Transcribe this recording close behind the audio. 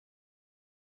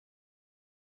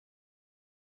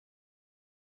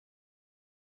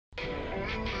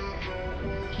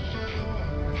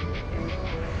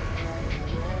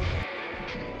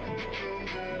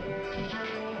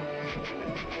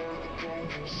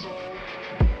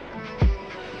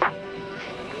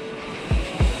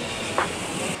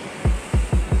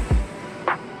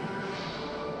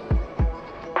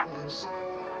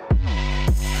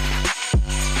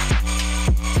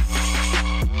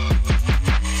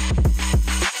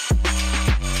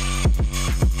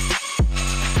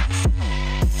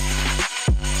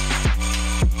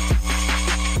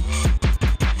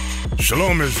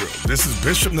Shalom, Israel. This is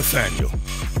Bishop Nathaniel.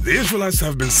 The Israelites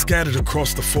have been scattered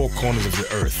across the four corners of the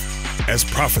earth, as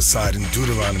prophesied in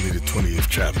Deuteronomy, the 20th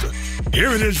chapter. Here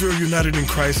at Israel United in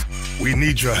Christ, we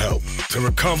need your help to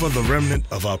recover the remnant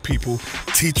of our people,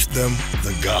 teach them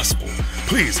the gospel.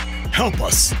 Please help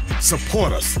us,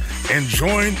 support us, and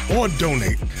join or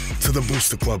donate to the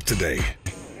Booster Club today.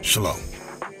 Shalom.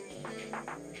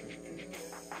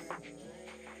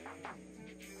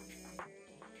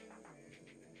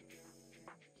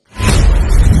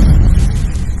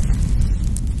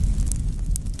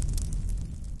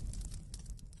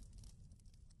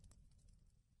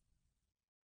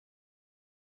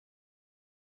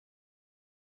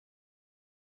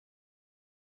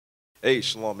 Hey,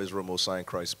 Shalom, Israel, Most High in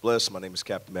Christ bless. My name is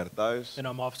Captain Mattathias. And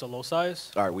I'm Officer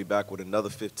Losias. All right, we back with another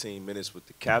 15 minutes with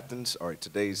the captains. All right,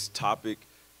 today's topic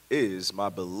is My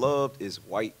Beloved is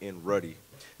White and Ruddy.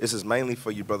 This is mainly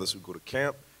for you brothers who go to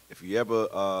camp. If you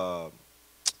ever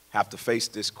have to face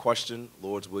this question,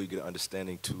 Lord's will, you get an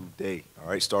understanding today. All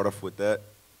right, start off with that.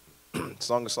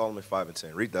 Song of Solomon 5 and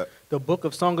 10. Read that. The book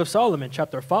of Song of Solomon,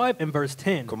 chapter 5 and verse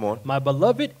 10. Come on. My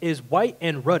beloved is white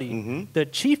and ruddy, the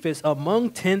chiefest among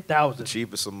 10,000. The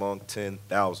chiefest among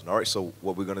 10,000. All right, so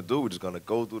what we're going to do, we're just going to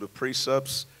go through the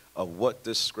precepts of what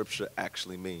this scripture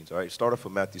actually means. All right, start off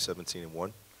with Matthew 17 and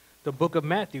 1. The book of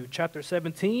Matthew, chapter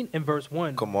 17 and verse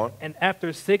 1. Come on. And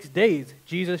after 6 days,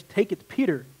 Jesus taketh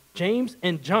Peter, James,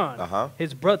 and John,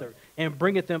 his brother, and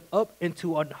bringeth them up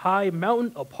into a high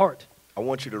mountain apart. I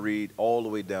want you to read all the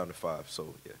way down to 5.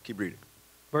 So, yeah, keep reading.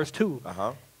 Verse 2.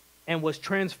 And was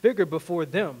transfigured before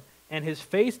them, and his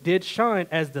face did shine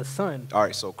as the sun. All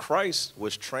right, so Christ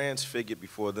was transfigured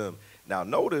before them. Now,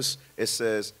 notice it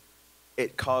says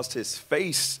it caused his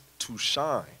face to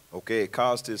shine. Okay, it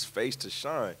caused his face to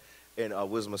shine. In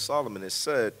Wisdom of Solomon, it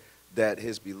said that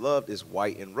his beloved is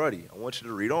white and ruddy. I want you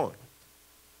to read on.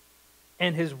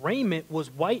 And his raiment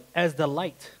was white as the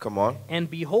light. Come on. And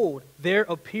behold, there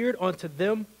appeared unto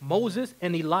them Moses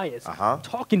and Elias,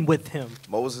 talking with him.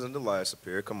 Moses and Elias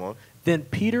appeared. Come on. Then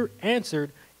Peter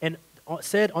answered and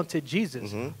said unto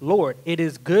Jesus, Lord, it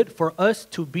is good for us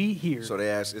to be here. So they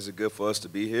asked, is it good for us to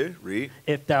be here? Read.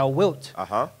 If thou wilt,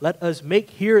 let us make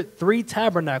here 3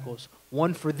 tabernacles,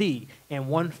 one for thee, and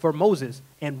one for Moses,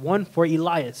 and one for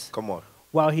Elias. Come on.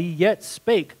 While he yet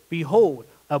spake, behold,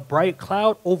 a bright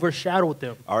cloud overshadowed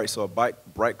them. All right, so a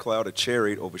bright cloud, a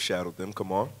chariot overshadowed them.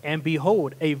 Come on. And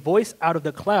behold, a voice out of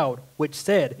the cloud, which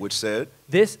said,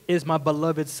 This is my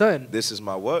beloved Son. This is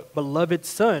my what? Beloved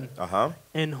Son,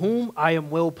 in whom I am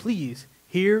well pleased.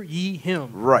 Hear ye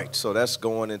him. Right, so that's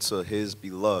going into his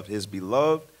beloved. His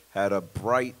beloved had a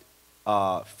bright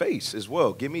face as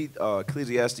well. Give me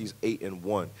Ecclesiastes 8 and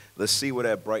 1. Let's see where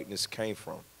that brightness came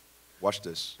from. Watch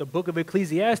this. The book of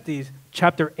Ecclesiastes,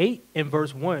 chapter 8 and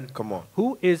verse 1. Come on.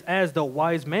 Who is as the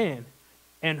wise man,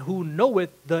 and who knoweth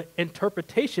the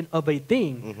interpretation of a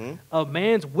thing? A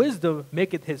man's wisdom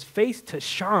maketh his face to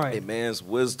shine. A man's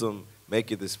wisdom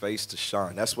maketh his face to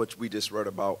shine. That's what we just read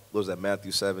about. Was that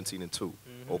Matthew 17 and 2.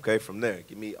 Okay, from there.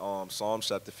 Give me Psalms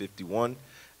chapter 51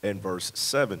 and verse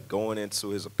 7, going into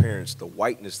his appearance, the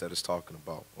whiteness that it's talking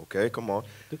about. Okay, come on.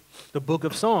 The book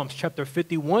of Psalms, chapter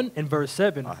 51 and verse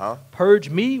 7.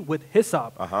 Purge me with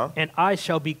hyssop, and I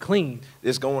shall be clean.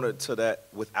 It's going into that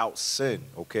without sin.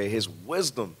 Okay, his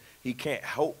wisdom, he can't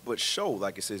help but show,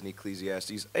 like it says in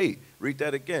Ecclesiastes 8. Read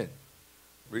that again.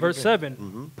 Verse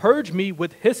 7. Purge me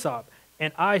with hyssop,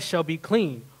 and I shall be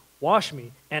clean. Wash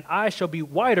me, and I shall be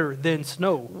whiter than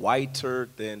snow. Whiter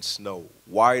than snow.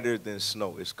 Whiter than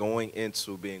snow. It's going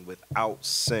into being without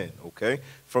sin, okay?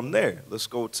 From there, let's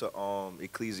go to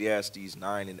Ecclesiastes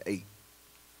 9 and 8.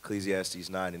 Ecclesiastes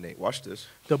 9 and 8. Watch this.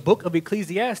 The book of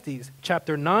Ecclesiastes,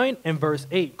 chapter 9 and verse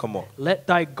 8. Come on. Let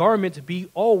thy garments be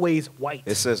always white.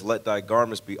 It says, let thy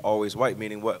garments be always white,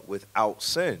 meaning what? Without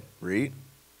sin. Read.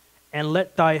 And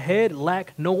let thy head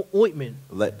lack no ointment.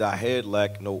 Let thy head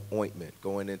lack no ointment.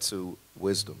 Going into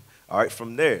wisdom. All right,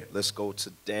 from there, let's go to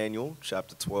Daniel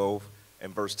chapter 12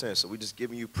 and verse 10. So we're just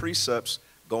giving you precepts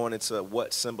going into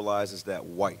what symbolizes that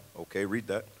white. Okay, read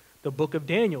that. The book of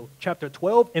Daniel, chapter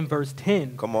 12 and verse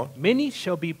 10. Come on. Many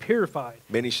shall be purified.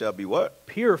 Many shall be what?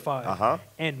 Purified.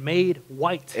 And made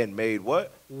white. And made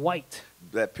what? White.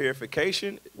 That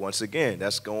purification, once again,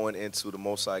 that's going into the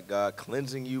Most High God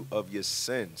cleansing you of your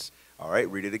sins. All right,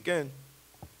 read it again.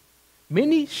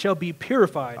 Many shall be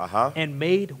purified and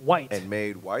made white. And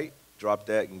made white. Drop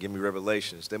that and give me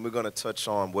Revelations. Then we're going to touch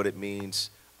on what it means,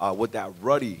 what that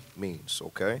ruddy means,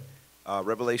 okay?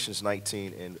 Revelations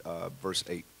 19 and verse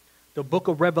 8. The book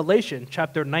of Revelation,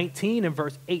 chapter 19 and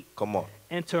verse 8. Come on.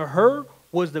 And to her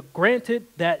was granted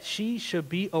that she should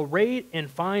be arrayed in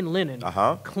fine linen,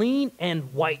 clean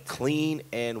and white. Clean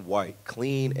and white.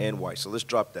 Clean and white. So let's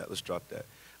drop that. Let's drop that.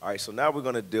 All right, so now we're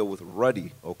going to deal with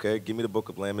ruddy, okay? Give me the book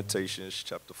of Lamentations,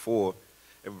 chapter 4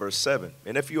 and verse 7.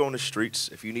 And if you're on the streets,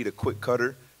 if you need a quick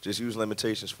cutter, just use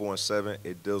Lamentations 4 and 7.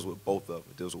 It deals with both of them.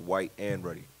 It deals with white and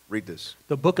ruddy. Read this.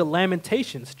 The book of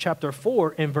Lamentations, chapter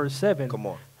 4 and verse 7. Come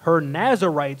on. Her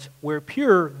Nazarites were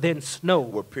purer than snow.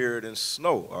 Were purer than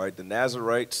snow. All right, the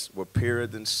Nazarites were purer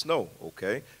than snow,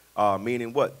 okay?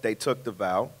 Meaning what? They took the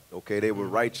vow, okay? They were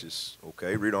righteous,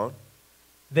 okay? Read on.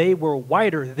 They were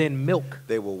whiter than milk.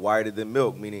 They were whiter than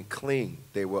milk, meaning clean.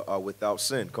 They were without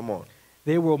sin. Come on.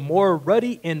 They were more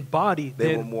ruddy in body.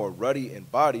 They were more ruddy in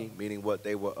body, meaning what?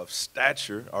 They were of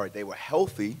stature. All right, they were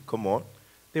healthy. Come on.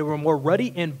 They were more ruddy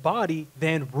in body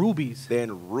than rubies.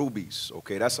 Than rubies.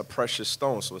 Okay, that's a precious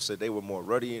stone. So it said they were more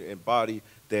ruddy in body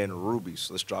than rubies.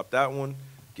 Let's drop that one.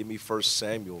 Give me 1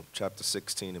 Samuel chapter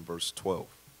 16 and verse 12.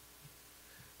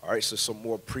 All right, so some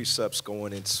more precepts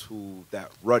going into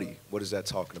that ruddy. What is that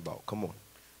talking about? Come on.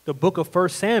 The book of 1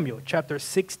 Samuel chapter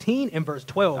 16 and verse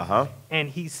 12. And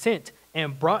he sent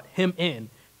and brought him in.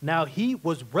 Now he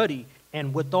was ruddy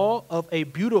and withal of a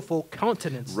beautiful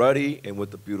countenance. Ruddy and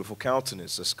with a beautiful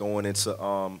countenance. That's going into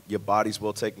your body's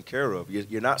well taken care of.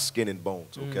 You're not skin and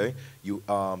bones, okay? You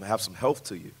have some health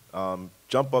to you.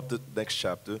 Jump up the next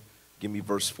chapter. Give me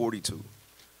verse 42.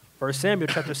 1 Samuel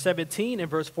chapter 17 and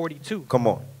verse 42. Come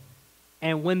on.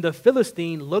 And when the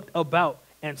Philistine looked about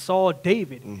and saw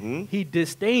David, he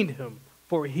disdained him,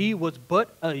 for he was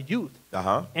but a youth,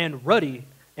 and ruddy,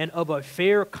 and of a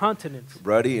fair countenance.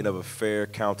 Ruddy and of a fair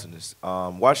countenance.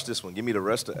 Watch this one. Give me the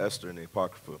rest of Esther in the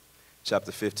Apocrypha,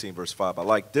 chapter 15, verse 5. I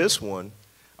like this one,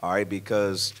 all right,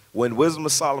 because when Wisdom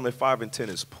of Solomon 5 and 10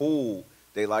 is pulled,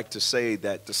 they like to say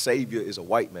that the Savior is a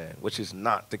white man, which is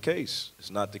not the case.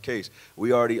 It's not the case.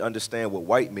 We already understand what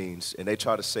white means, and they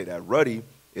try to say that ruddy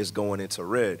is going into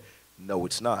red. No,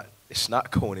 it's not. It's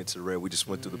not going into red. We just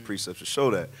went through the precepts to show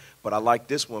that. But I like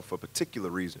this one for a particular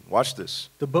reason. Watch this.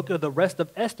 The book of the rest of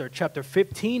Esther, chapter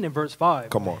 15 and verse 5.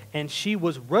 Come on. And she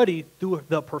was ruddy through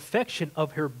the perfection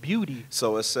of her beauty.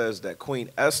 So it says that Queen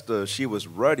Esther, she was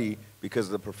ruddy because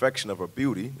of the perfection of her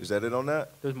beauty. Is that it on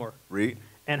that? There's more. Read.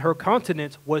 And her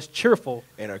countenance was cheerful.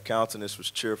 And her countenance was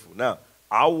cheerful. Now,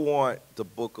 I want the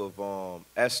book of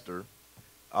Esther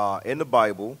in the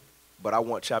Bible, but I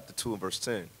want chapter 2 and verse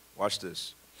 10. Watch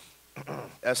this.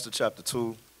 Esther chapter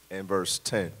 2 and verse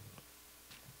 10.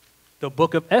 The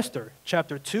book of Esther,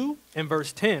 chapter 2 and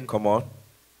verse 10. Come on.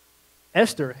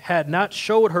 Esther had not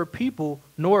showed her people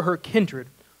nor her kindred,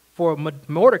 for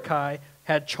Mordecai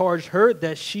had charged her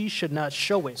that she should not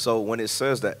show it. So when it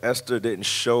says that Esther didn't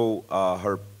show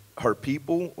her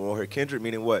people or her kindred,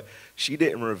 meaning what? She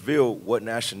didn't reveal what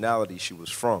nationality she was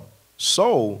from.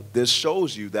 So this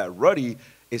shows you that ruddy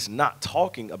is not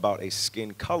talking about a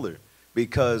skin color,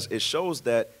 because it shows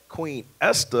that Queen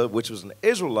Esther, which was an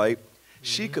Israelite,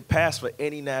 she could pass for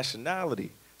any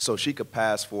nationality. So she could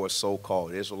pass for a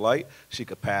so-called Israelite. She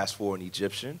could pass for an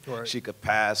Egyptian. Right. She could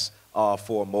pass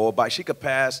for a Moabite. She could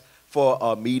pass for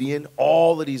a Median,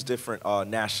 all of these different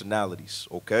nationalities,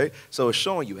 okay? So it's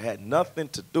showing you it had nothing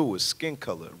to do with skin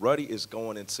color. Ruddy is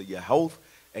going into your health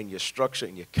and your structure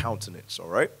and your countenance, all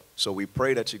right? So we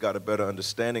pray that you got a better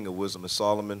understanding of Wisdom of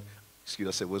Solomon. Excuse me,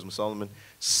 I said Wisdom of Solomon.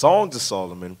 Songs of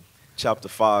Solomon, chapter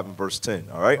 5 and verse 10,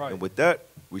 all right? And with that,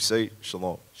 we say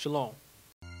shalom. Shalom.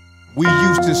 We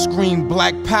used to scream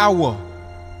black power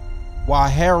while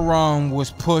Heron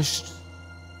was pushed.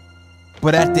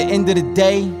 But at the end of the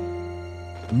day,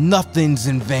 nothing's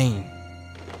in vain.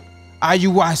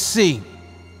 IUIC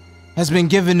has been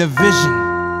given a vision.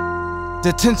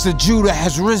 The tents of Judah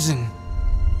has risen.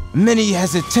 Many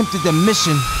has attempted the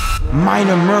mission.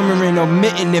 Minor murmuring,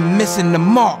 omitting, and missing the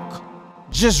mark.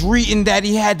 Just reading that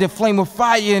he had the flame of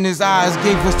fire in his eyes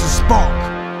gave us the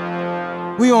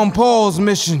spark. We on Paul's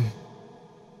mission.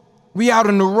 We out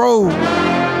on the road,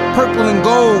 purple and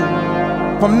gold.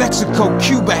 From Mexico,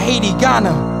 Cuba, Haiti,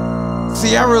 Ghana,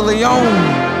 Sierra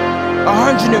Leone.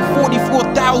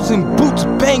 144,000 boots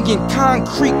banging,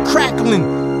 concrete crackling.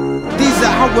 These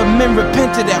are our men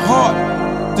repented at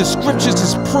heart. The scriptures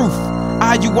is proof.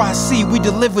 IUIC, we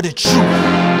deliver the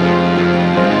truth.